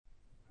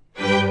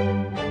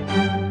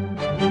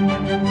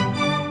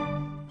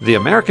The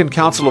American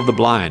Council of the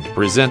Blind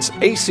presents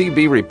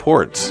ACB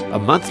Reports, a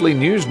monthly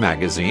news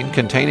magazine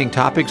containing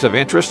topics of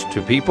interest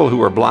to people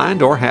who are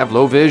blind or have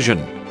low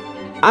vision.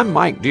 I'm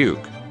Mike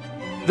Duke.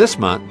 This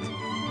month,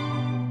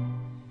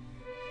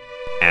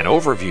 an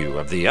overview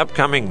of the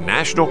upcoming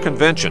National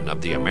Convention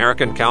of the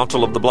American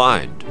Council of the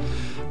Blind.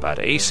 But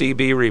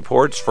ACB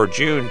Reports for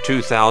June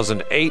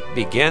 2008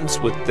 begins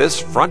with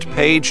this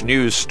front-page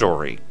news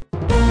story.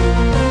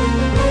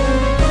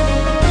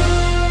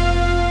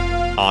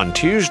 On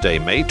Tuesday,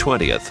 May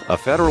 20th, a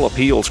federal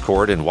appeals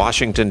court in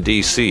Washington,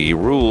 D.C.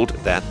 ruled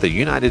that the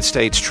United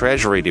States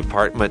Treasury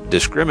Department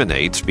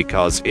discriminates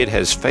because it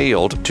has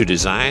failed to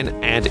design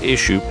and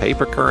issue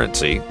paper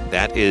currency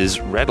that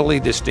is readily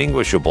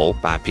distinguishable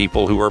by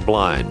people who are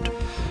blind.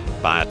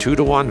 By a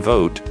 2-to-1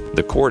 vote,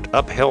 the court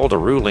upheld a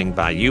ruling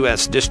by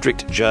U.S.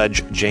 District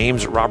Judge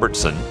James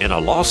Robertson in a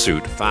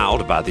lawsuit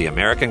filed by the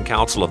American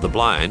Council of the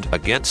Blind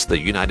against the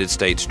United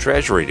States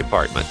Treasury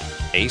Department.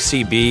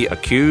 ACB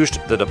accused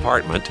the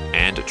department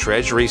and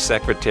Treasury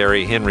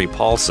Secretary Henry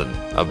Paulson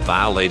of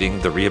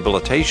violating the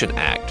Rehabilitation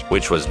Act,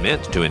 which was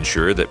meant to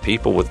ensure that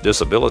people with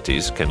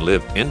disabilities can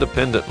live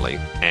independently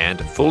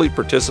and fully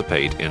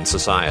participate in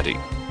society.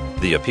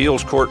 The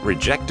appeals court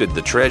rejected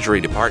the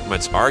Treasury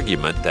Department's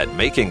argument that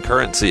making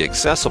currency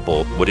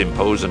accessible would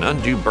impose an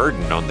undue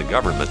burden on the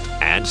government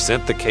and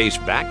sent the case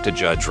back to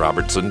Judge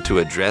Robertson to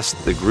address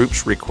the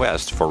group's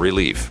request for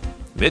relief.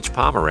 Mitch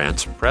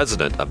Pomerantz,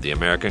 president of the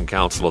American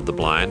Council of the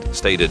Blind,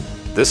 stated,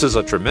 "This is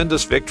a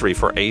tremendous victory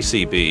for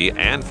ACB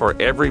and for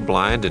every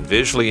blind and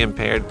visually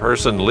impaired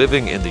person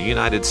living in the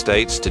United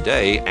States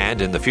today and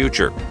in the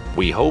future.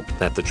 We hope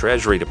that the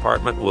Treasury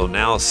Department will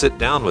now sit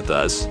down with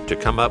us to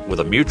come up with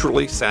a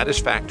mutually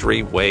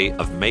satisfactory way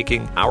of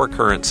making our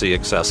currency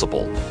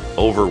accessible."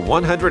 Over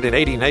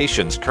 180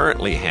 nations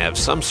currently have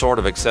some sort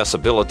of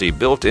accessibility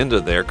built into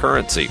their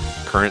currency.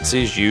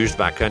 Currencies used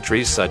by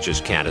countries such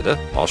as Canada,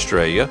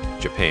 Australia,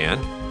 Japan,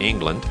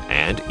 England,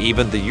 and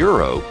even the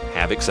euro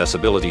have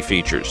accessibility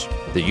features.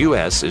 The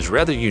U.S. is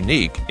rather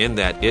unique in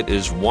that it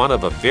is one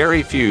of a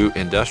very few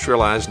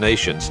industrialized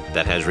nations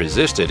that has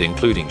resisted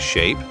including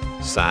shape,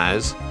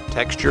 size,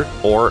 texture,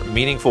 or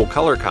meaningful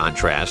color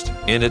contrast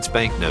in its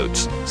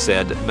banknotes,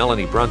 said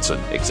Melanie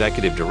Brunson,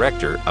 Executive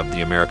Director of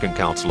the American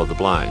Council of the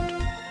Blind.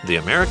 The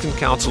American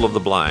Council of the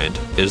Blind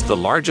is the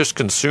largest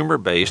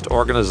consumer-based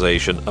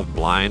organization of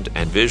blind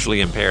and visually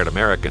impaired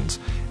Americans,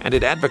 and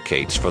it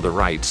advocates for the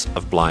rights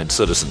of blind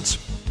citizens.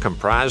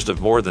 Comprised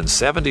of more than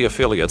 70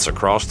 affiliates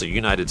across the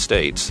United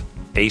States,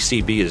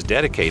 ACB is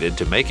dedicated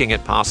to making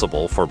it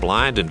possible for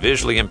blind and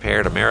visually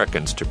impaired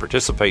Americans to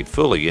participate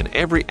fully in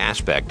every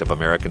aspect of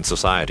American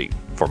society.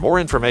 For more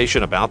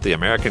information about the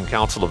American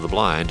Council of the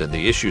Blind and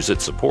the issues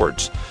it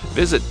supports,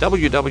 visit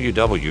www.acb.org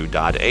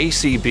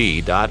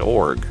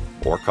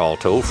or call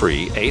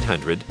toll-free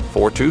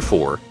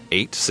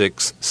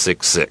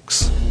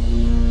 800-424-8666.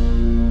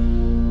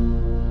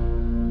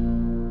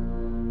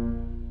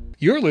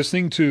 You're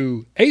listening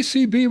to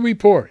ACB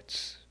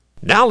Reports.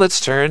 Now let's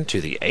turn to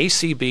the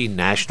ACB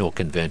National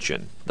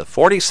Convention. The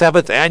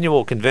 47th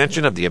Annual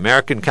Convention of the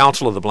American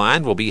Council of the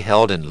Blind will be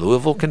held in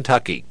Louisville,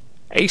 Kentucky.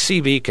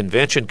 ACB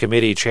Convention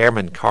Committee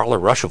Chairman Carla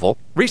Ruschival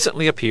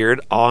recently appeared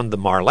on The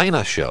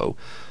Marlena Show,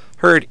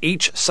 heard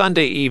each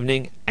Sunday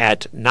evening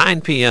at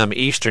 9 p.m.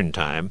 Eastern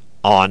Time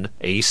on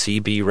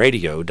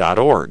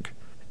acbradio.org.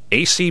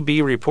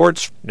 ACB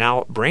Reports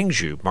now brings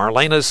you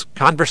Marlena's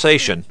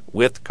conversation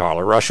with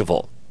Carla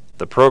Ruschival.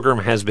 The program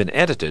has been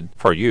edited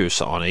for use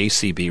on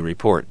ACB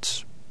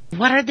Reports.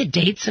 What are the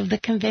dates of the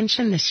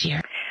convention this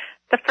year?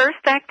 The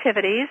first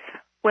activities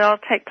will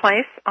take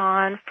place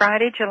on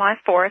Friday, July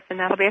 4th, and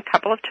that'll be a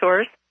couple of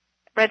tours.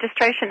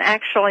 Registration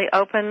actually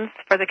opens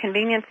for the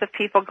convenience of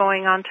people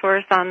going on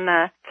tours on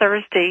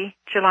Thursday,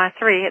 July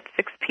 3 at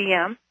 6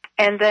 p.m.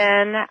 And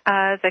then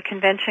the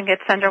convention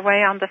gets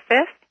underway on the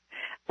 5th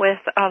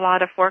with a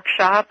lot of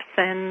workshops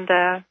and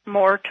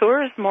more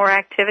tours, more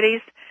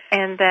activities,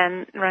 and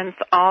then runs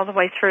all the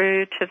way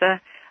through to the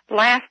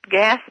last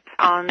gasp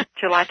on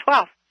July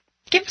 12th.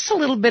 Give us a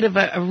little bit of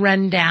a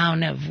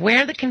rundown of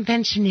where the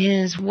convention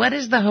is, what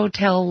is the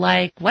hotel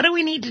like, what do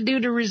we need to do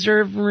to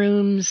reserve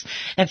rooms,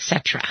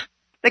 etc.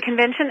 The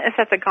convention is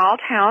at the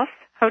Galt House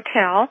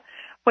Hotel,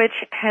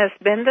 which has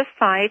been the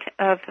site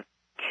of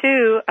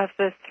 2 of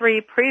the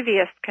 3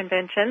 previous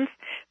conventions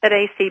that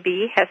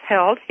ACB has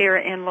held here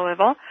in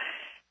Louisville.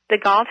 The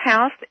Galt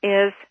House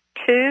is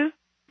 2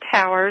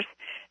 towers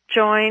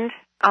joined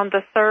on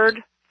the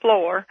 3rd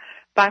floor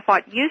by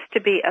what used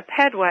to be a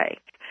pedway.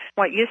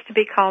 What used to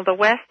be called the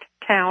West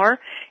Tower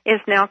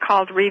is now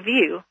called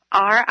Revue,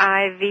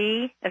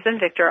 R-I-V as in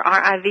Victor,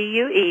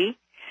 R-I-V-U-E.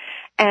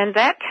 And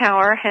that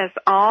tower has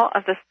all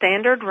of the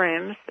standard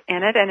rooms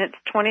in it, and it's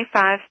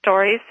 25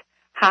 stories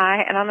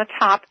high, and on the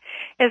top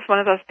is one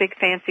of those big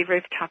fancy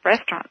rooftop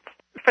restaurants.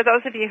 For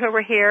those of you who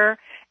were here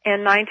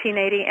in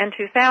 1980 and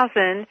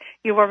 2000,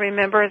 you will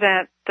remember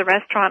that the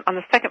restaurant on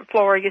the 2nd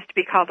floor used to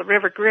be called the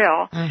River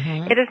Grill.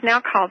 Mm-hmm. It is now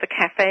called the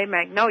Cafe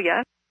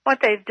Magnolia. what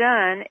they've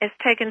done is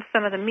taken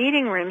some of the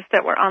meeting rooms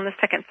that were on the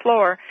second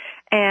floor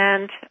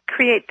and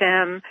create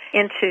them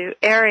into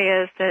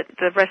areas that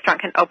the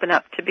restaurant can open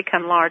up to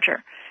become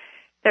larger.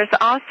 There's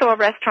also a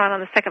restaurant on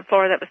the second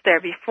floor that was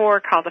there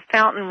before called the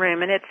Fountain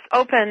Room, and it's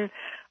open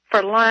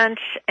for lunch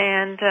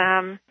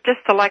and just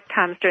select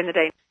times during the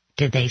day.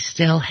 Did they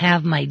still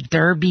have my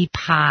Derby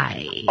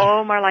pie?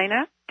 Oh,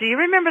 Marlena, do you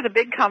remember the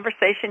big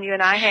conversation you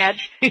and I had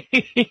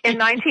in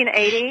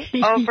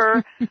 1980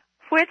 over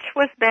which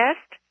was best?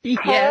 Cold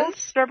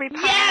Yes. Derby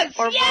pie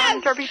or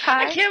warm Derby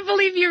pie? I can't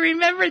believe you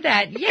remember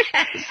that.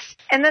 Yes.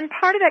 And then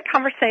part of that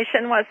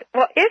conversation was,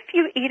 well, if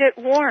you eat it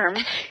warm,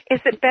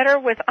 is it better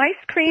with ice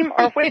cream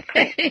or whipped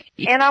cream?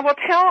 And I will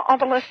tell all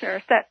the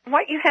listeners that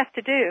what you have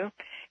to do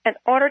in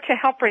order to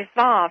help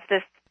resolve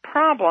this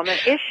problem and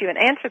issue and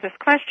answer this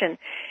question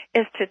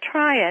is to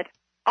try it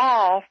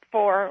all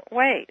 4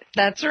 ways.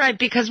 That's right,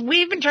 because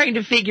we've been trying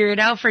to figure it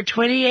out for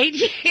 28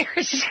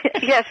 years.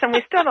 Yes, and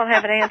we still don't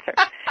have an answer.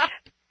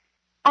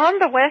 On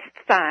the west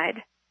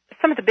side,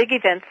 some of the big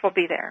events will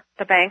be there.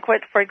 The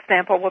banquet, for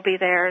example, will be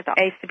there, the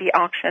ACB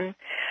auction,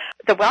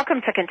 the Welcome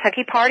to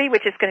Kentucky party,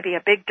 which is going to be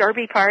a big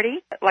derby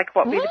party, like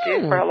what we would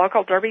do for a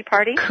local derby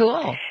party.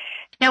 Cool.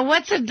 Now,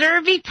 what's a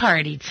derby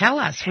party? Tell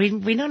us. We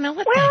don't know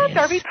what that is.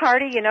 Well, derby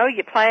party,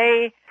 you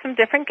play some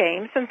different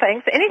games and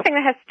things, anything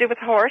that has to do with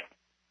a horse.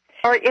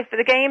 Or if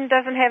the game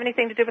doesn't have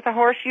anything to do with a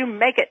horse, you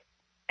make it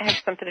have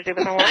something to do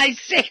with a horse. I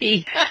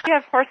see. We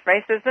have horse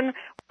races, and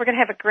we're going to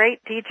have a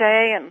great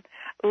DJ and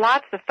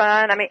lots of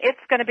fun. I mean, it's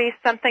going to be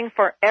something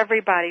for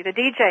everybody. The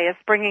DJ is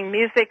bringing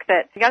music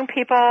that young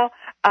people,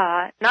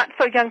 not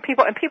so young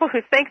people, and people who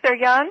think they're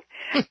young,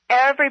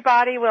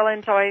 everybody will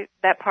enjoy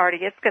that party.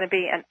 It's going to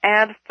be an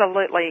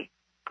absolutely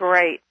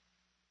great,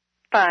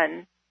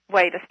 fun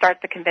way to start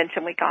the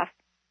convention week off.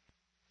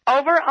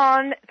 Over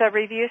on the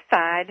review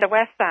side, the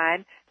west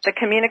side, the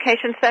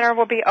communication center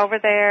will be over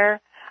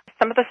there.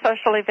 Some of the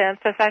social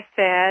events, as I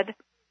said,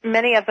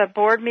 many of the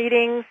board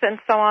meetings and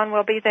so on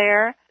will be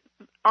there.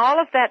 All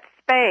of that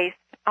space,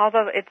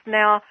 although it's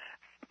now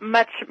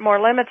much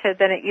more limited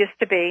than it used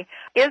to be,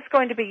 is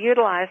going to be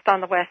utilized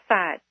on the west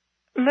side.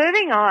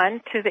 Moving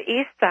on to the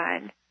east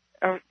side,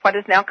 or what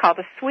is now called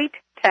the Suite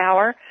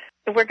Tower,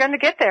 we're going to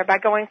get there by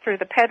going through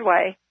the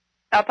pedway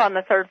up on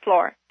the third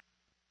floor.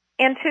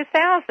 In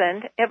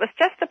 2000, it was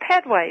just a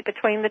pedway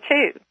between the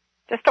two,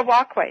 just a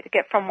walkway to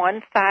get from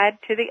one side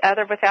to the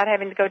other without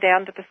having to go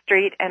down to the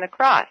street and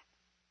across.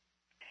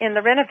 In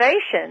the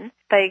renovation,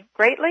 they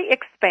greatly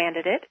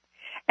expanded it,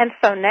 and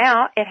so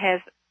now it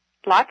has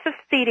lots of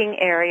seating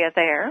area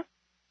there.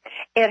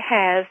 It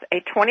has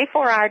a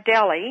 24-hour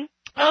deli.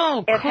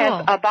 Oh, cool. It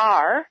has a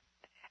bar,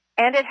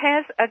 and it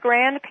has a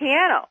grand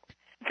piano.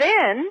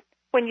 Then,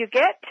 when you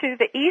get to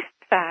the east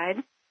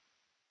side,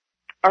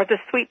 or the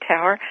Suite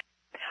Tower,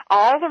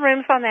 all the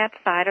rooms on that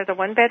side are the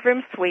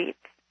one-bedroom suites.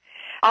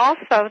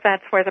 Also,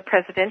 that's where the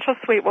presidential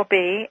suite will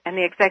be and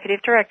the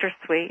executive director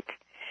suite.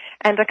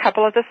 And a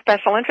couple of the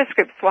special interest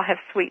groups will have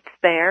suites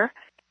there.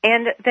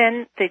 And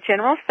then the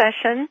general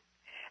session,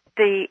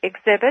 the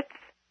exhibits,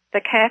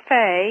 the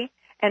cafe,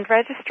 and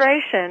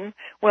registration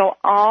will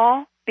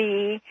all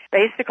be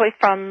basically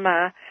from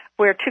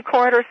where two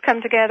corridors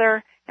come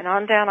together and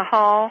on down a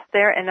hall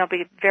there, and they'll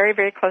be very,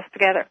 very close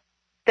together.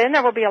 Then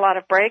there will be a lot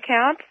of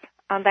breakouts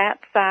on that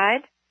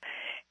side.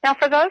 Now,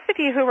 for those of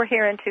you who were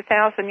here in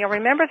 2000, you'll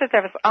remember that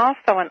there was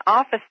also an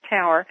office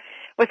tower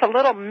with a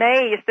little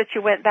maze that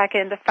you went back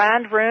in to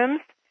find rooms.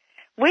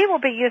 We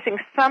will be using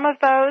some of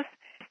those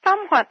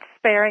somewhat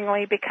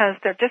sparingly because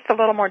they're just a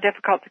little more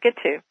difficult to get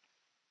to.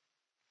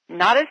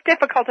 Not as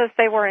difficult as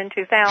they were in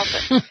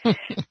 2000.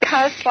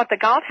 Because what the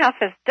Galt House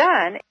has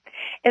done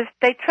is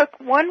they took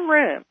one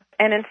room,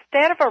 and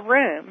instead of a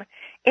room,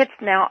 it's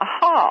now a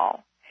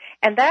hall.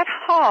 And that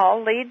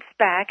hall leads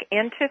back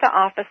into the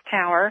office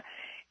tower.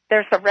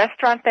 There's a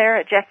restaurant there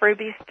at Jeff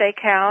Ruby's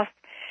Steakhouse.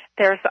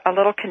 There's a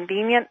little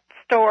convenience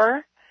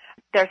store.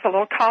 There's a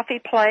little coffee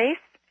place.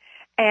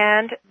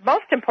 And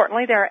most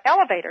importantly, there are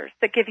elevators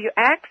that give you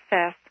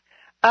access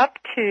up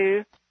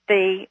to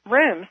the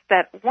rooms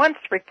that once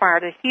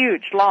required a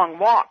huge, long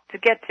walk to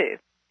get to.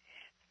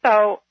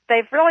 So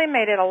they've really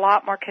made it a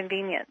lot more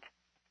convenient.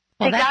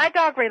 The guide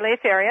dog relief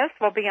areas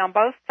will be on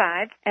both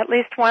sides, at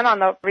least one on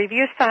the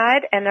review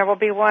side, and there will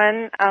be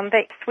one on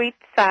the suite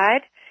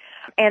side.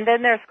 And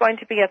then there's going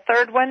to be a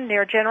third one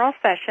near general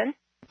session.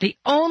 The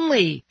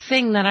only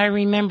thing that I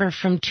remember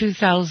from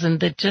 2000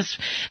 that just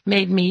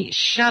made me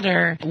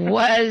shudder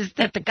was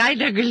that the guide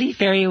dog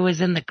relief area was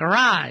in the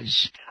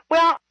garage.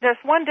 Well, there's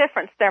one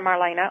difference there,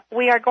 Marlena.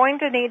 We are going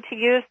to need to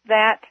use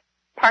that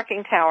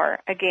parking tower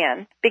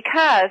again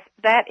because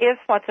that is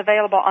what's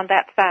available on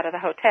that side of the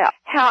hotel.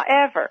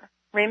 However,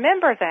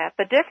 remember that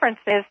the difference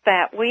is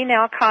that we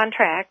now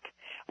contract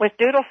with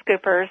Doodle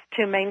Scoopers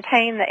to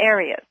maintain the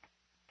areas.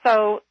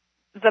 So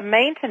the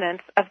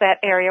maintenance of that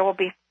area will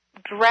be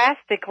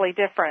drastically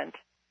different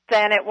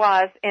than it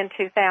was in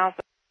 2000.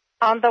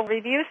 On the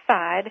review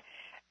side,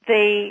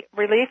 the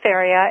relief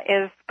area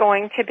is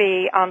going to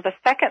be on the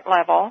second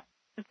level.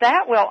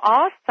 that will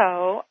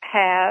also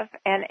have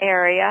an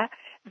area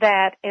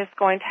that is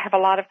going to have a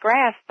lot of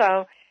grass.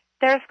 So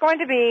there's going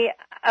to be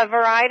a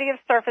variety of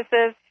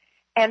surfaces.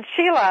 And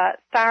Sheila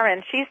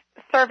Styron, she's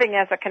serving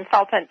as a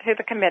consultant to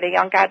the Committee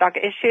on Guide Dog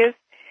Issues.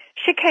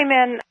 She came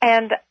in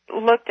and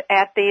looked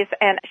at these,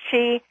 and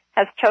she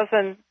has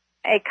chosen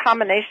a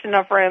combination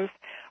of rooms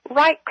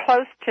right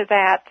close to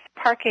that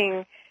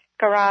parking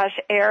garage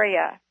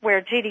area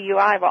where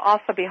GDUI will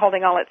also be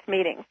holding all its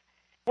meetings.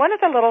 One of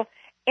the little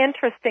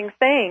interesting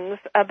things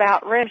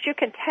about rooms, you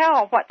can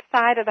tell what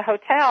side of the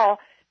hotel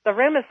the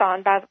room is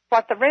on by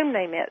what the room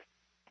name is.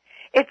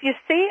 If you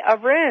see a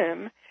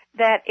room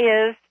that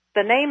is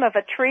the name of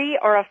a tree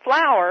or a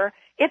flower,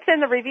 it's in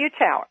the review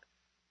tower.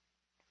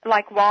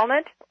 Like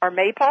walnut or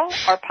maple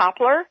or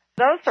poplar,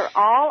 those are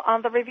all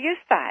on the review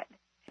side.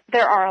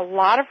 There are a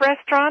lot of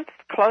restaurants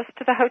close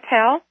to the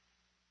hotel.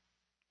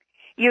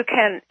 You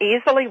can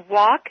easily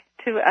walk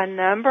to a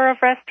number of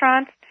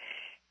restaurants.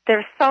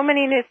 There's so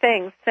many new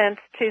things since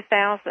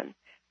 2000.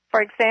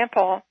 For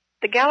example,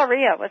 the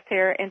Galleria was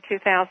here in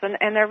 2000,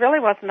 and there really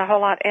wasn't a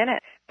whole lot in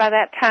it. By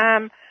that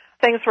time,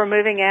 things were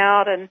moving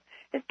out, and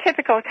it's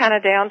typical kind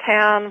of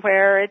downtown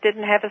where it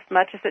didn't have as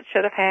much as it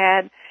should have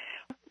had.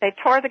 They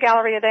tore the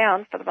Galleria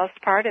down for the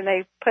most part, and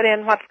they put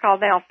in what's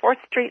called now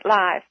 4th Street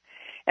Live.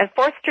 And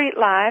 4th Street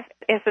Live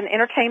is an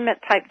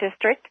entertainment-type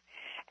district,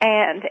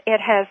 and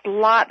it has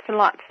lots and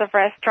lots of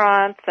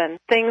restaurants and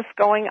things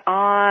going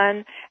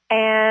on,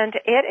 and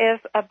it is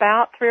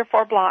about 3 or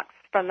 4 blocks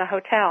from the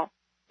hotel.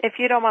 If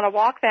you don't want to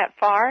walk that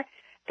far,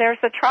 there's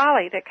a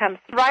trolley that comes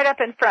right up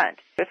in front.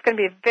 It's going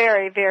to be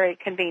very, very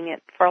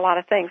convenient for a lot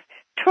of things.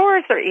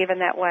 Tours are even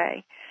that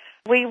way.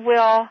 We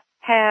will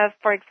have,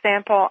 for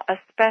example, a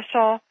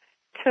special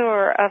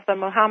tour of the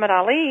Muhammad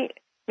Ali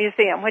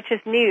Museum, which is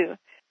new.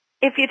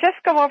 If you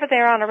just go over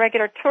there on a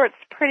regular tour, it's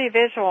pretty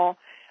visual,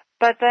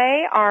 but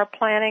they are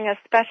planning a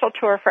special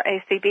tour for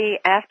ACB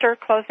after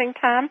closing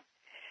time,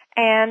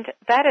 and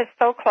that is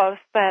so close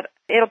that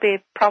it'll be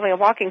probably a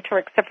walking tour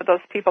except for those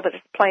people that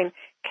just plain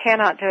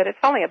cannot do it. It's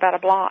only about a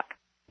block.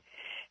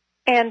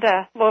 And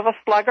Louisville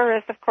Slugger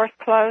is, of course,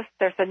 closed.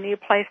 There's a new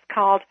place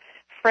called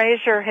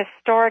Fraser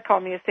Historical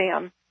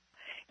Museum.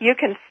 You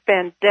can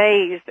spend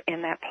days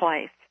in that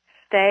place.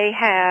 They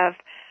have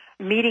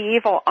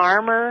medieval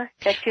armor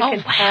that you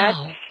can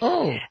touch.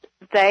 Oh.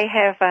 They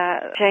have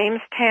a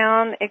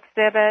Jamestown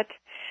exhibit.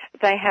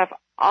 They have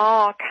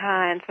all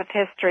kinds of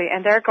history,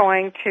 and they're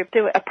going to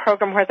do a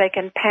program where they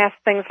can pass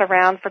things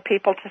around for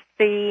people to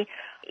see.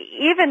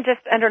 Even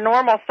just under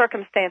normal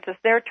circumstances,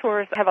 their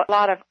tours have a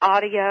lot of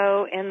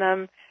audio in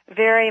them,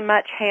 very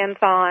much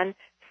hands-on,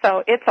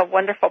 so it's a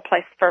wonderful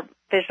place for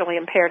visually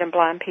impaired and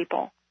blind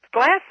people.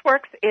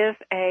 Glassworks is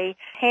a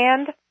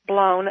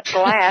hand-blown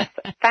glass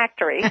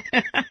factory.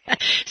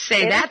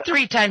 Say that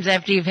 3 times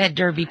after you've had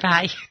Derby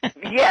pie.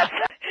 Yes.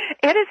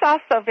 It is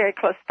also very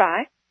close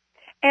by.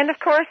 And, of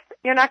course,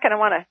 you're not going to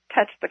want to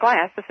touch the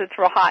glass if it's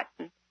real hot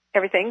and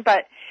everything,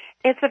 but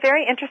it's a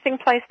very interesting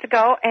place to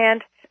go,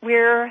 and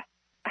we're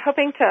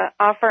hoping to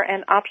offer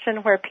an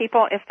option where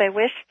people, if they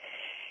wish,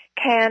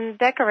 can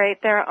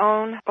decorate their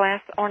own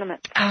glass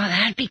ornaments. Oh,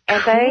 that'd be cool.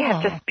 And they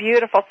have just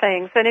beautiful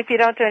things. And if you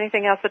don't do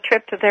anything else, a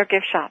trip to their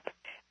gift shop.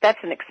 That's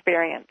an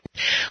experience.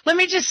 Let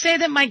me just say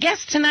that my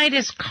guest tonight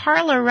is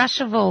Carla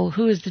Ruschival,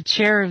 who is the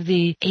chair of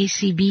the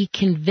ACB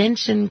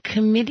Convention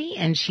Committee,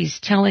 and she's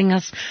telling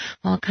us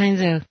all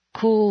kinds of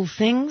cool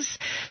things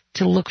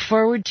to look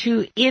forward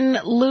to in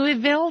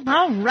Louisville.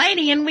 All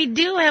righty, and we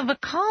do have a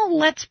call.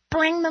 Let's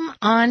bring them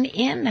on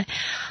in.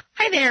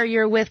 Hi there,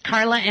 you're with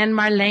Carla and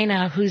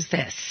Marlena. Who's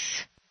this?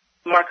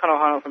 Mark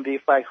Hanohano from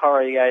B-Flag. How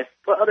are you guys?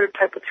 What other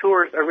type of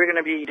tours are we going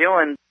to be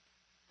doing?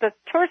 The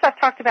tours I've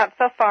talked about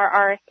so far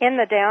are in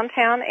the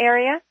downtown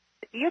area.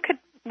 You could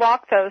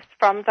walk those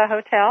from the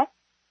hotel.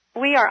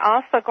 We are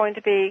also going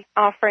to be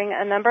offering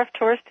a number of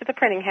tours to the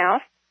printing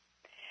house.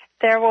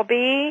 There will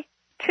be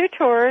 2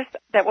 tours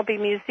that will be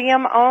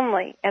museum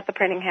only at the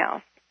printing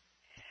house.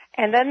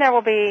 And then there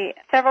will be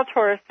several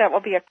tours that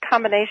will be a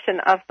combination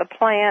of the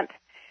plant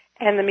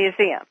and the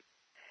museum.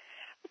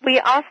 We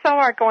also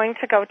are going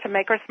to go to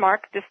Maker's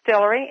Mark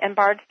Distillery in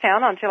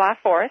Bardstown on July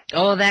 4th.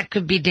 Oh, that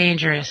could be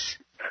dangerous.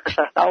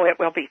 Oh, it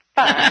will be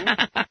fun.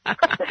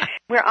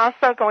 We're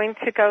also going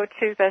to go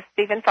to the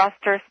Stephen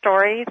Foster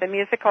Story, the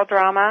musical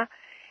drama,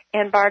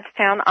 in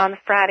Bardstown on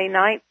Friday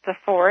night, the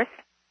 4th.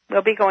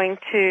 We'll be going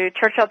to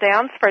Churchill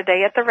Downs for a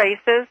day at the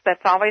races.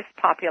 That's always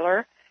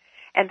popular.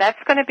 And that's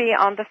going to be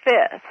on the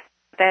 5th.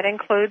 That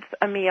includes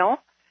a meal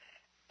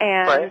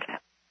and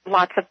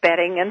lots of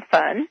betting and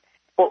fun.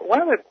 Well,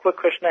 one other quick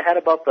question I had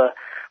about the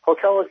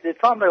hotel is it's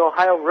on the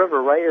Ohio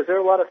River, right? Is there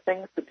a lot of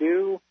things to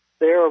do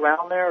there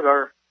around there?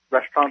 Are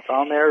restaurants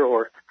on there,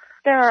 or?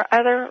 There are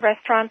other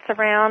restaurants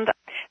around.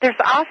 There's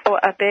also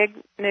a big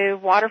new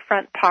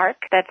waterfront park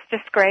that's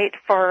just great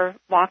for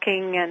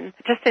walking and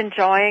just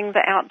enjoying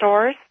the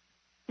outdoors.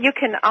 You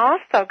can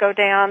also go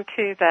down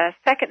to the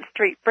 2nd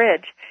Street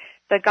Bridge.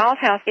 The Galt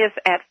House is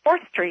at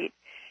 4th Street.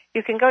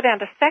 You can go down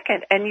to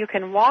 2nd and you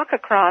can walk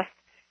across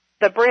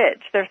the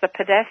bridge. There's a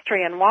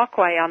pedestrian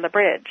walkway on the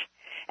bridge,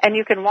 and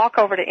you can walk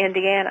over to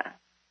Indiana.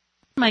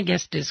 My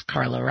guest is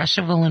Carla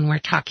Ruschival, and we're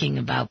talking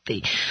about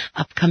the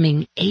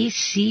upcoming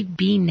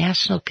ACB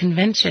National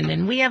Convention.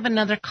 And we have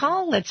another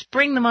call. Let's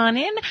bring them on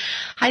in.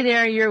 Hi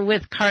there, you're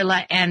with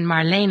Carla and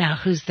Marlena.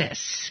 Who's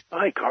this?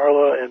 Hi,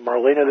 Carla and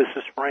Marlena. This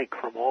is Frank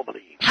from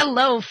Albany.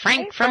 Hello,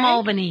 Frank from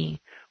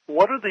Albany.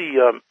 What are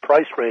the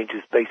price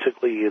ranges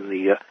basically in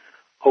the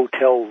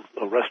hotel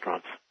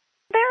restaurants?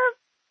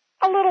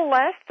 They're a little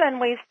less than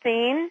we've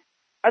seen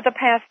the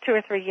past 2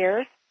 or 3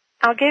 years.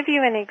 I'll give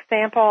you an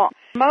example.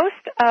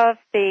 Most of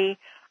the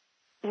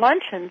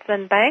luncheons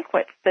and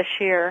banquets this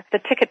year, the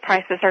ticket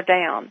prices are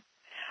down.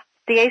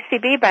 The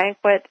ACB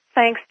banquet,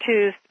 thanks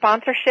to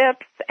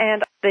sponsorships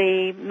and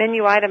the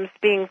menu items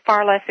being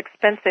far less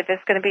expensive, is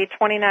going to be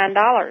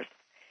 $29.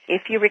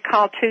 If you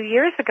recall, 2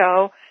 years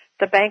ago,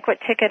 the banquet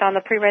ticket on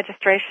the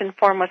pre-registration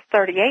form was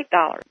 $38.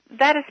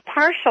 That is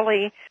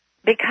partially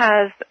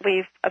because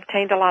we've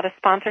obtained a lot of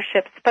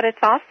sponsorships, but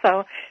it's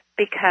also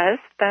because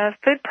the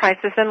food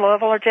prices in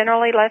Louisville are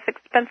generally less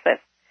expensive.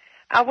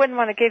 I wouldn't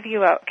want to give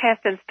you a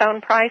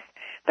cast-in-stone price,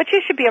 but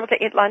you should be able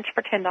to eat lunch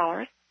for $10.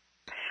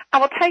 I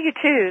will tell you,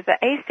 too, the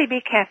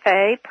ACB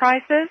Cafe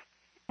prices,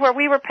 where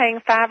we were paying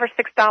 $5 or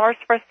 $6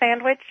 for a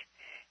sandwich,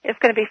 is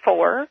going to be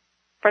 $4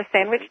 for a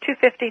sandwich,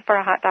 $2.50 for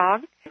a hot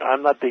dog.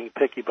 I'm not being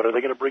picky, but are they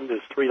going to bring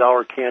this $3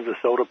 cans of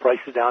soda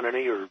prices down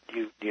any, or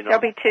do you know?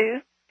 There'll be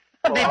 $2.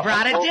 Well, they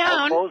brought it down.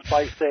 I'll close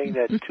by saying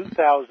that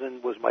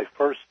 2000 was my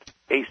first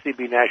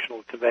ACB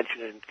National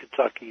Convention in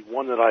Kentucky,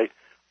 one that I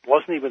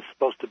wasn't even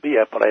supposed to be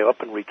at, but I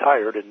up and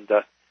retired, and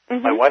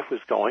my wife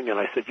was going, and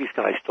I said, geez,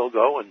 can I still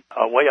go? And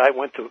away I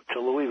went to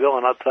Louisville,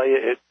 and I'll tell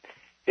you,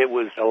 it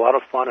was a lot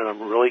of fun, and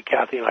I'm really,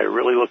 Kathy and I are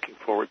really looking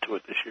forward to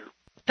it this year.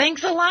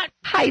 Thanks a lot.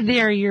 Hi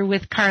there, you're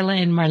with Carla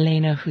and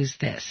Marlena. Who's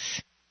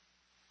this?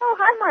 Oh,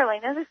 hi,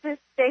 Marlena. This is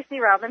Stacy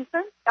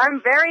Robinson.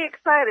 I'm very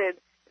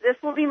excited. This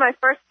will be my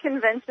first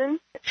convention.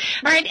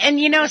 All right,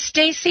 and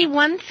Stacy,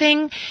 one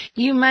thing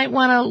you might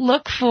want to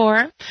look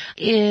for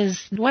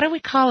is, what do we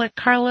call it,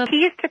 Carla?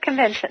 Keys to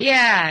convention.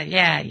 Yeah.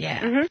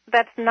 Mm-hmm.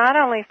 That's not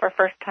only for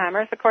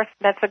first-timers. Of course,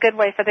 that's a good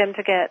way for them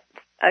to get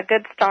a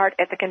good start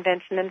at the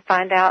convention and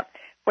find out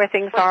where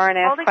things are and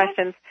ask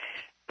questions.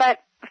 But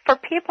for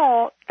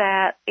people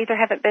that either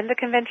haven't been to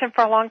convention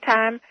for a long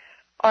time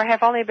or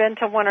have only been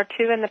to 1 or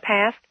 2 in the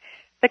past,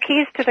 the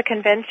Keys to the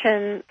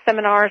Convention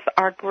seminars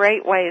are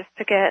great ways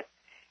to get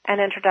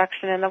an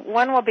introduction. And the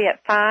one will be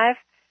at 5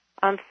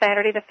 on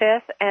Saturday the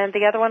 5th, and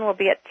the other one will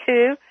be at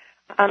 2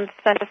 on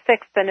Sunday the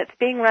 6th. And it's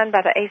being run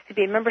by the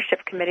ACB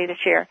Membership Committee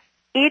this year.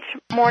 Each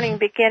morning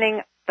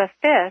beginning the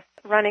 5th,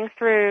 running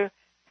through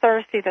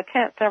Thursday the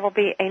 10th, there will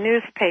be a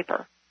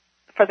newspaper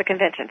for the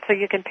convention. So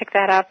you can pick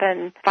that up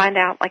and find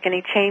out like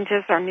any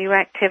changes or new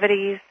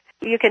activities.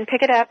 You can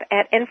pick it up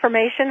at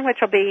information, which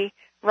will be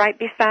right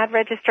beside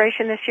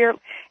registration this year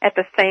at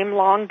the same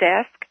long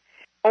desk,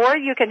 or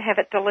you can have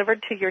it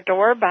delivered to your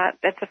door, but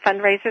it's a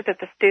fundraiser that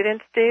the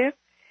students do.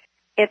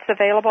 It's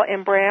available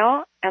in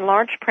Braille and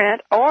large print,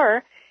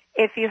 or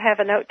if you have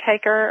a note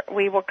taker,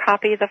 we will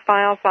copy the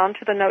files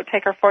onto the note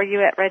taker for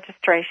you at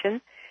registration,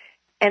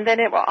 and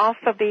then it will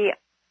also be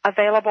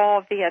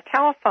available via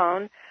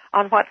telephone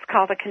on what's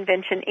called a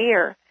convention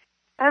ear.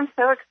 I'm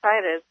so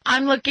excited.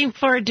 I'm looking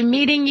forward to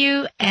meeting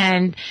you,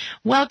 and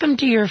welcome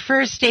to your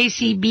first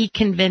ACB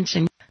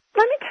convention.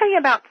 Let me tell you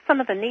about some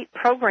of the neat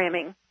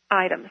programming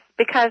items,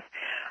 because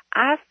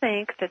I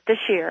think that this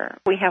year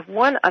we have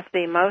one of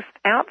the most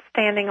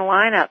outstanding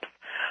lineups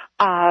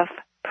of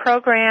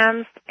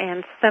programs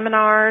and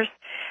seminars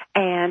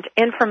and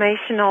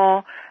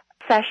informational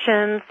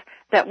sessions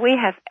that we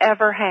have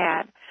ever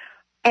had,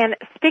 and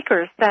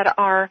speakers that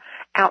are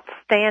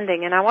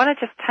outstanding. And I want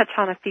to just touch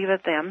on a few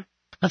of them.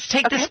 Let's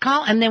take this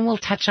call, and then we'll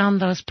touch on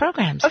those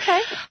programs.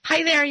 Okay.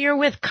 Hi there, you're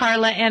with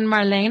Carla and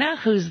Marlena.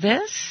 Who's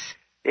this?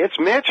 It's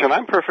Mitch, and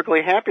I'm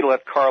perfectly happy to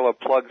let Carla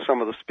plug some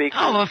of the speakers.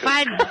 Oh, if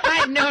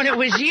I'd known it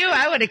was you,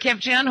 I would have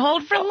kept you on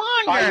hold for longer.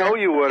 I know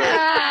you would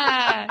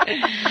have.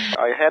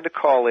 I had to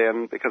call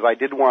in because I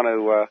did want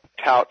to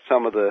tout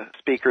some of the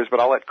speakers, but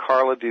I'll let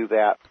Carla do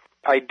that.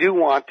 I do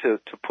want to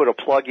put a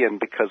plug in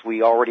because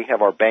we already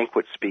have our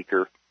banquet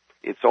speaker.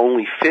 It's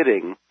only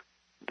fitting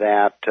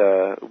that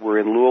we're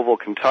in Louisville,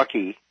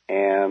 Kentucky,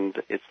 and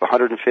it's the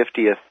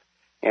 150th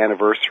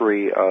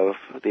anniversary of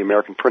the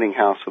American Printing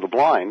House of the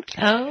Blind.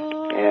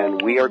 Oh.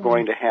 And we are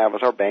going to have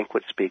as our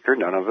banquet speaker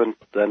none other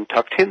than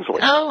Tuck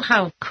Tinsley. Oh,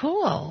 how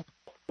cool.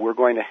 We're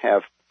going to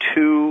have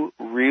 2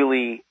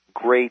 really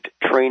great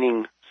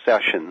training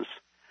sessions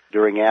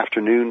during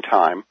afternoon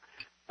time.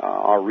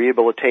 Our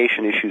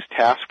Rehabilitation Issues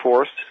Task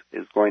Force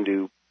is going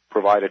to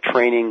provide a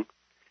training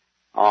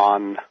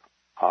on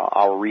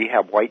our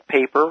rehab white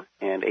paper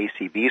and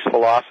ACB's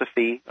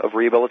philosophy of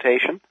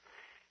rehabilitation.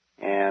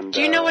 And do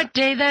you know what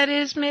day that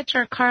is, Mitch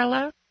or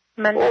Carla?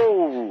 Monday.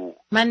 Oh.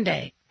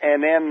 Monday.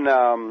 And then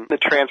the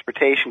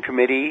Transportation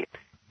Committee,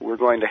 we're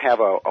going to have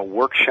a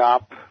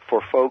workshop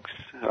for folks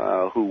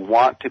who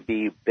want to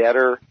be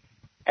better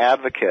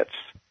advocates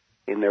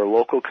in their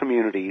local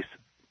communities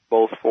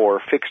both for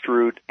fixed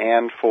route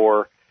and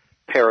for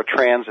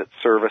paratransit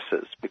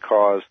services,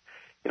 because,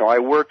 I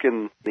work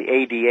in the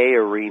ADA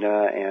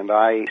arena and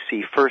I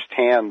see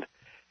firsthand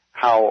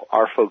how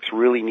our folks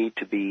really need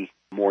to be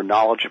more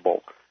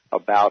knowledgeable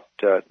about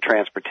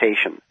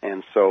transportation.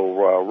 And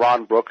so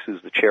Ron Brooks,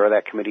 who's the chair of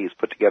that committee, has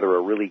put together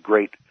a really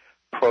great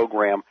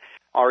program.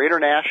 Our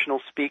international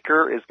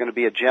speaker is going to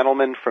be a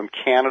gentleman from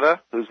Canada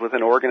who's with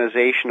an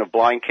organization of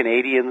blind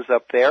Canadians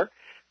up there.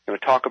 We're going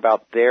to talk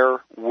about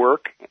their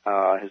work.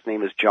 His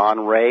name is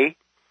John Ray.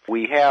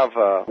 We have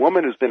a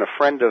woman who's been a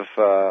friend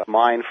of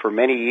mine for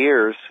many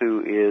years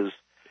who is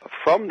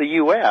from the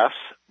U.S.,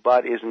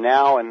 but is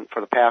now, and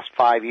for the past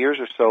 5 years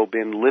or so,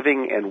 been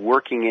living and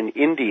working in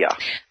India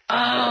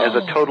as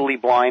a totally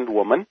blind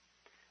woman.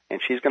 And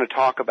she's going to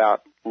talk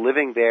about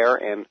living there,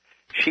 and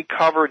she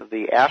covered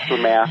the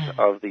aftermath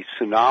of the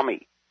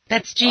tsunami.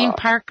 That's Jean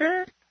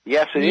Parker?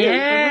 Yes, it is.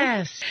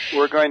 Yes.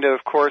 We're going to,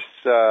 of course,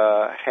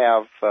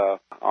 have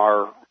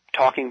our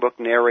talking book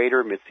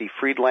narrator, Mitzi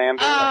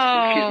Friedlander.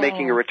 Oh. She's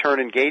making a return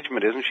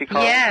engagement, isn't she,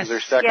 Carl? Yes. Is her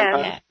second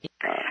time?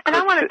 And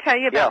I want to tell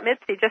you about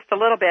Mitzi just a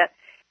little bit.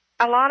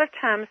 A lot of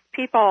times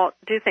people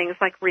do things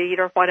like read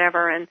or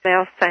whatever, and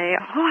they'll say,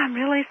 I'm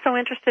really so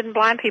interested in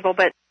blind people,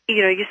 but,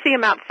 you see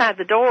them outside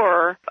the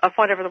door of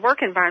whatever the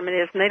work environment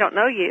is, and they don't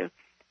know you.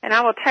 And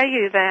I will tell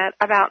you that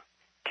about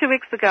 2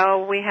 weeks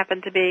ago, we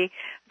happened to be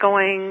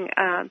going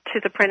to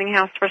the printing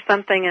house for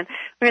something, and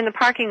we were in the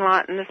parking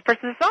lot, and this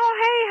person says,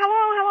 hey,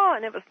 hello,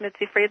 and it was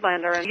Mitzi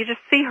Friedlander. And you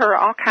just see her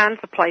all kinds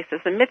of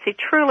places, and Mitzi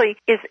truly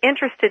is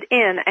interested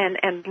in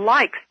and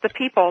likes the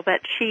people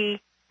that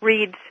she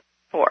reads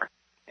for.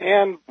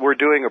 And we're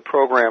doing a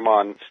program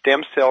on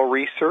stem cell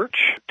research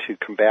to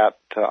combat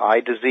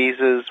eye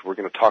diseases. We're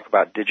going to talk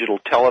about digital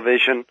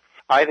television.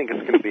 I think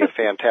it's going to be a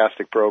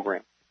fantastic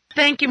program.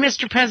 Thank you,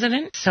 Mr.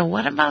 President. So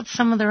what about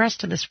some of the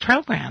rest of this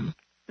program?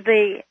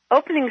 The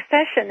opening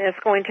session is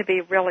going to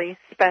be really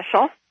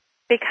special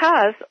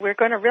because we're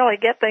going to really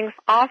get things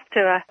off to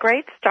a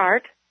great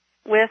start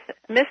with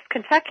Miss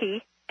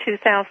Kentucky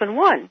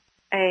 2001,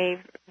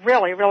 a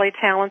really, really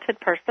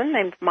talented person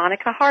named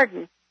Monica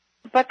Harden.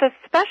 But the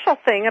special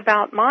thing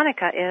about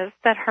Monica is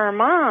that her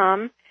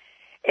mom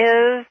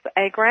is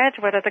a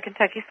graduate of the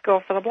Kentucky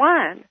School for the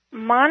Blind.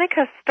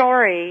 Monica's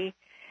story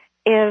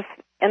is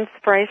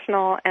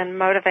inspirational and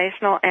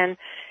motivational, and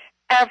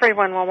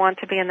everyone will want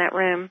to be in that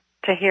room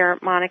to hear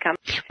Monica.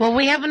 Well,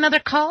 we have another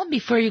call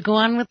before you go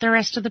on with the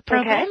rest of the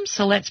program,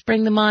 so let's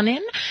bring them on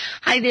in.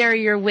 Hi there,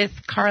 you're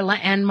with Carla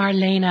and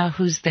Marlena.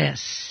 Who's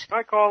this?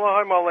 Hi, Carla.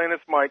 Hi, Marlena.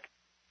 It's Mike.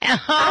 Oh,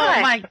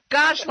 my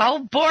gosh, the whole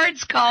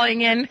board's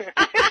calling in.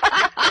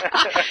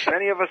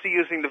 Many of us are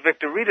using the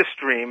Victor Reader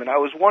Stream, and I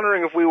was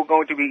wondering if we were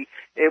going to be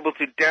able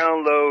to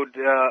download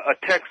a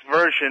text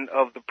version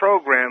of the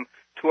program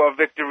to our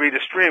Victor Reader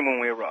Stream when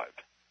we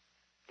arrived.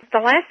 The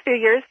last few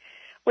years,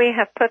 we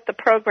have put the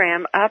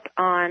program up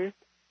on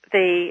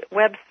the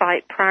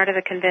website prior to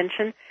the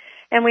convention,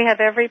 and we have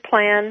every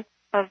plan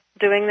of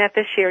doing that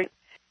this year.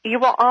 You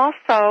will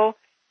also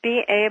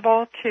be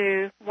able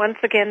to, once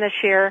again this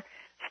year,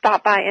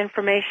 stop by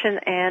information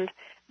and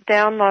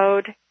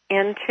download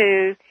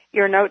into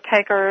your note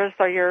takers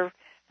or your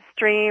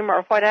stream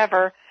or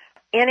whatever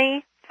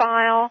any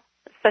file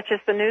such as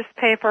the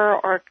newspaper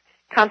or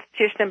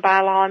Constitution and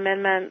bylaw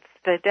amendments,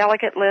 the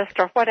delegate list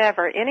or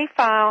whatever, any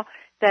file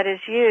that is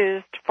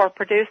used for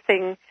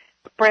producing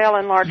Braille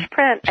and large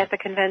print at the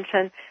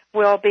convention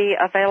will be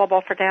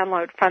available for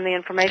download from the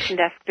information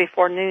desk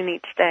before noon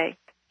each day.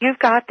 You've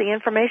got the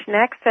information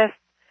access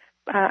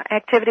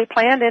activity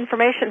planned,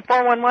 Information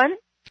 411?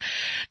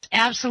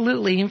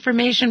 Absolutely.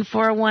 Information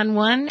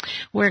 411.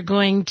 We're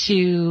going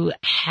to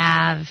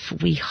have,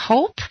 we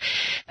hope,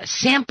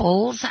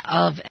 samples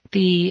of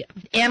the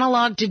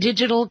analog to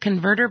digital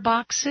converter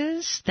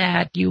boxes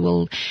that you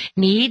will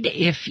need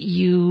if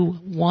you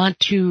want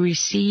to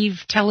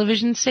receive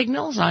television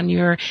signals on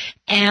your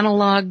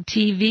analog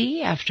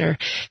TV after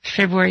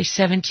February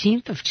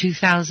 17th of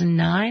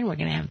 2009. We're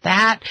going to have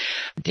that.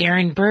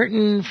 Darren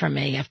Burton from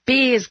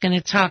AFB is going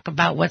to talk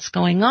about what's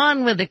going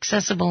on with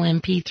accessible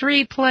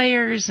MP3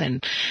 players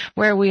and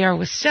where we are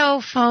with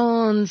cell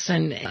phones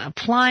and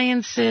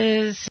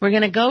appliances. We're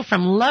going to go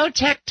from low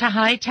tech to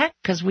high tech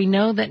because we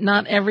know that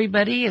not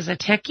everybody is a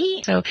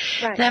techie. So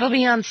that'll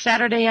be on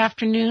Saturday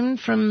afternoon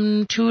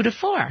from 2 to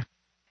 4.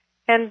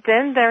 And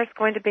then there's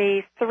going to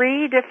be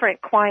 3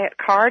 different quiet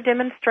car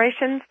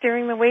demonstrations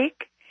during the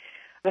week.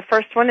 The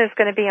first one is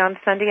going to be on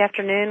Sunday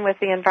afternoon with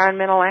the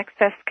Environmental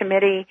Access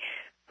Committee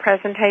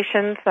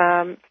presentations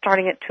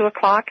starting at 2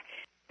 o'clock.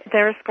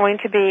 There's going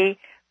to be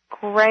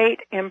great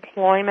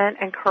employment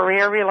and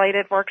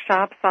career-related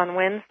workshops on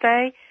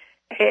Wednesday.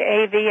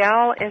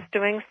 AVL is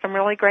doing some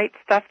really great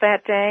stuff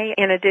that day,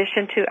 in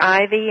addition to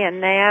Ivy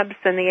and NABS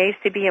and the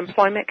ACB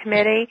Employment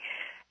Committee.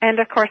 And,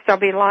 of course,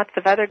 there'll be lots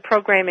of other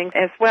programming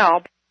as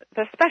well.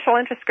 The special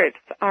interest groups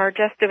are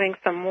just doing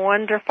some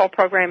wonderful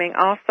programming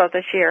also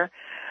this year.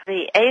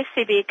 The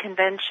ACB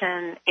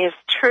convention is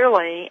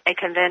truly a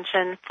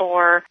convention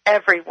for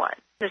everyone.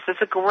 This is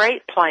a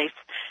great place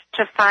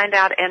to find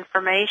out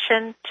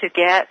information, to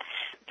get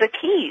the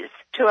keys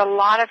to a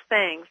lot of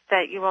things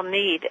that you will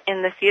need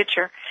in the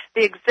future.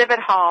 The exhibit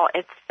hall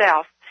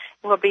itself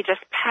will be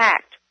just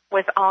packed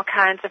with all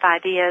kinds of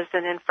ideas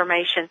and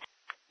information.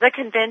 The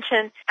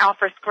convention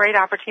offers great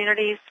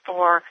opportunities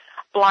for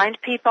blind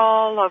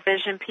people, low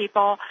vision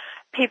people,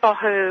 people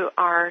who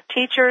are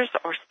teachers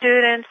or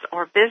students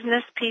or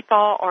business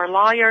people or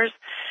lawyers,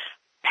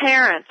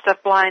 parents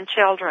of blind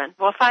children.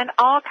 Will find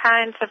all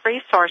kinds of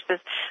resources,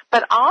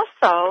 but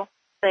also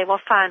they will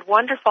find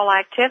wonderful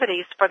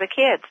activities for the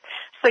kids.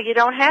 So you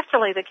don't have to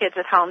leave the kids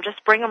at home.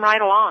 Just bring them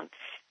right along.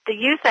 The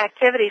Youth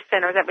Activity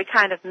Center that we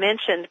kind of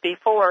mentioned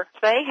before,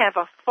 they have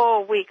a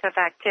full week of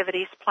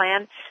activities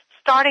planned,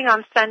 starting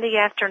on Sunday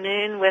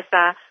afternoon with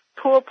a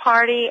pool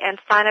party and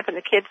sign up, and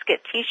the kids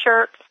get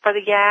T-shirts for the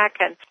YAC.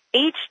 And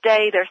each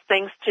day there's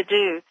things to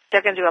do.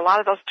 They're going to do a lot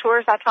of those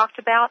tours I talked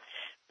about,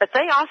 but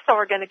they also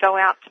are going to go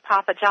out to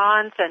Papa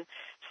John's and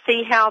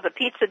see how the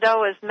pizza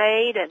dough is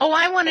made. And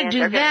I want to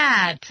do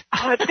that.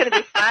 It's going to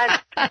be fun.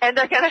 And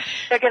they're going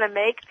to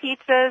make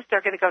pizzas.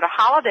 They're going to go to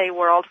Holiday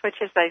World,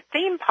 which is a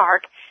theme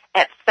park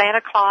at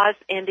Santa Claus,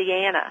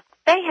 Indiana.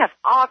 They have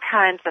all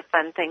kinds of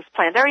fun things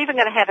planned. They're even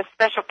going to have a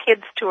special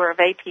kids tour of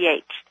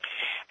APH.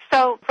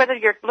 So whether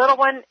your little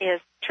one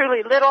is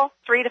truly little,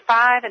 3 to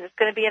 5, and it's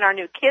going to be in our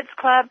new kids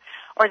club,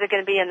 or they're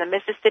going to be in the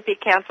Mississippi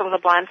Council of the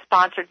Blind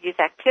sponsored Youth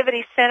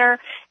Activity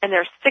Center, and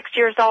they're 6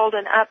 years old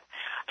and up,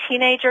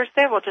 teenagers,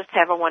 they will just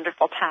have a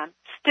wonderful time.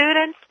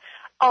 Students,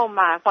 oh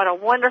my, what a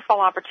wonderful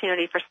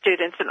opportunity for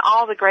students and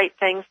all the great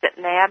things that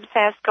NABS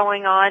has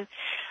going on.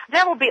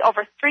 There will be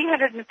over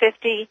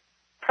 350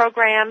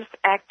 programs,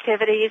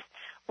 activities,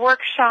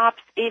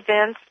 workshops,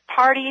 events,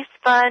 parties,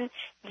 fun,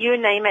 you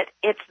name it,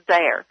 it's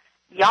there.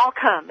 Y'all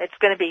come. It's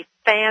going to be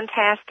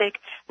fantastic.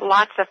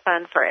 Lots of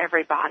fun for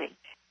everybody.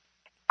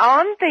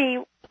 On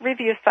the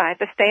review side,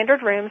 the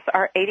standard rooms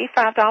are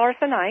 $85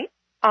 a night.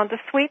 On the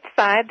suite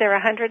side, they're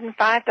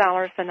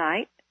 $105 a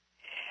night.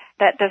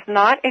 That does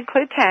not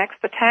include tax.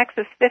 The tax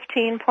is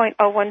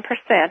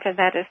 15.01%, and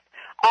that is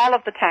all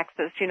of the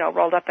taxes,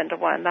 rolled up into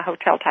one, the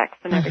hotel tax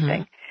and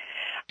everything.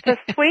 The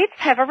suites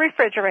have a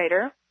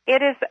refrigerator.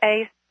 It is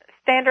a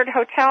standard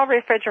hotel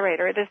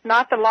refrigerator. It is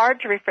not the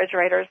large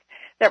refrigerators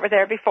that were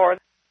there before.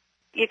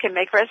 You can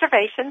make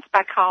reservations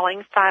by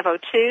calling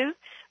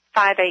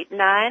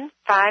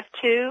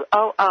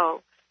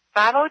 502-589-5200.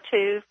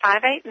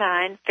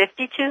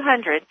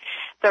 502-589-5200.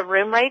 The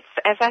room rates,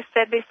 as I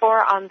said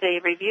before, on the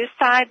review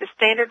side, the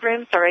standard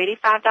rooms are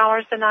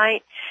 $85 a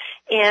night.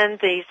 In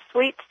the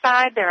suite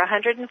side, they're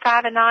 $105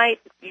 a night.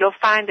 You'll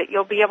find that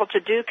you'll be able to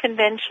do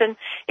convention.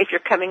 If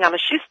you're coming on a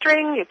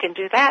shoestring, you can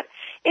do that.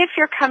 If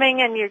you're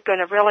coming and you're going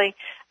to really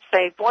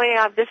say, boy,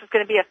 this is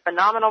going to be a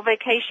phenomenal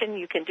vacation,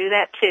 you can do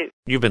that too.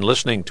 You've been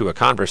listening to a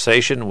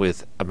conversation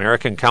with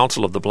American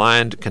Council of the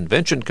Blind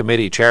Convention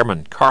Committee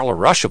Chairman Carla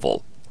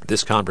Ruschival.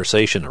 This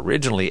conversation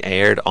originally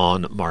aired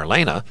on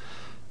Marlena,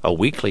 a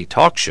weekly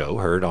talk show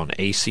heard on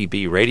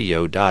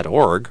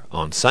acbradio.org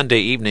on Sunday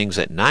evenings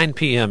at 9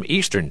 p.m.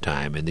 Eastern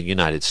Time in the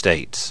United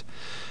States.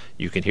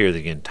 You can hear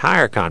the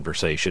entire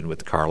conversation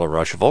with Carla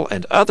Ruschival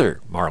and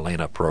other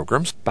Marlena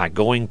programs by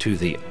going to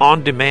the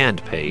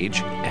on-demand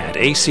page at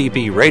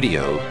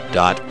acbradio.org.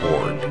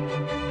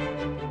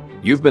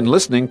 You've been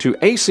listening to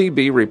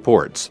ACB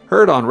Reports,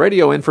 heard on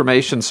Radio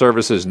Information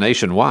Services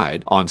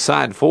nationwide on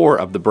Side 4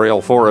 of the Braille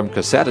Forum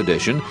Cassette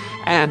Edition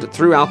and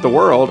throughout the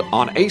world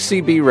on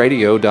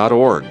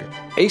acbradio.org.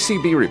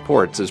 ACB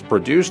Reports is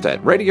produced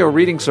at Radio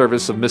Reading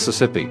Service of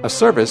Mississippi, a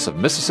service of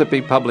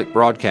Mississippi Public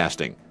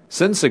Broadcasting.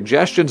 Send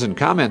suggestions and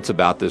comments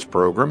about this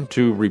program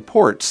to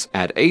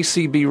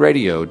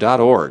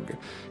reports@acbradio.org.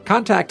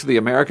 Contact the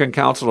American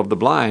Council of the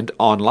Blind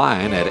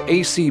online at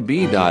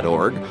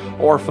acb.org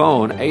or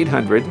phone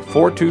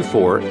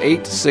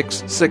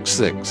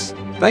 800-424-8666.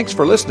 Thanks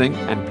for listening,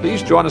 and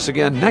please join us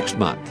again next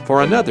month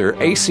for another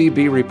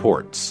ACB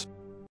Reports.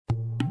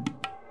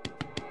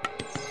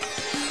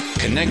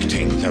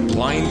 Connecting the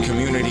blind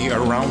community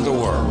around the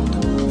world.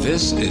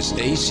 This is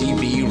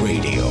ACB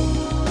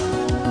Radio.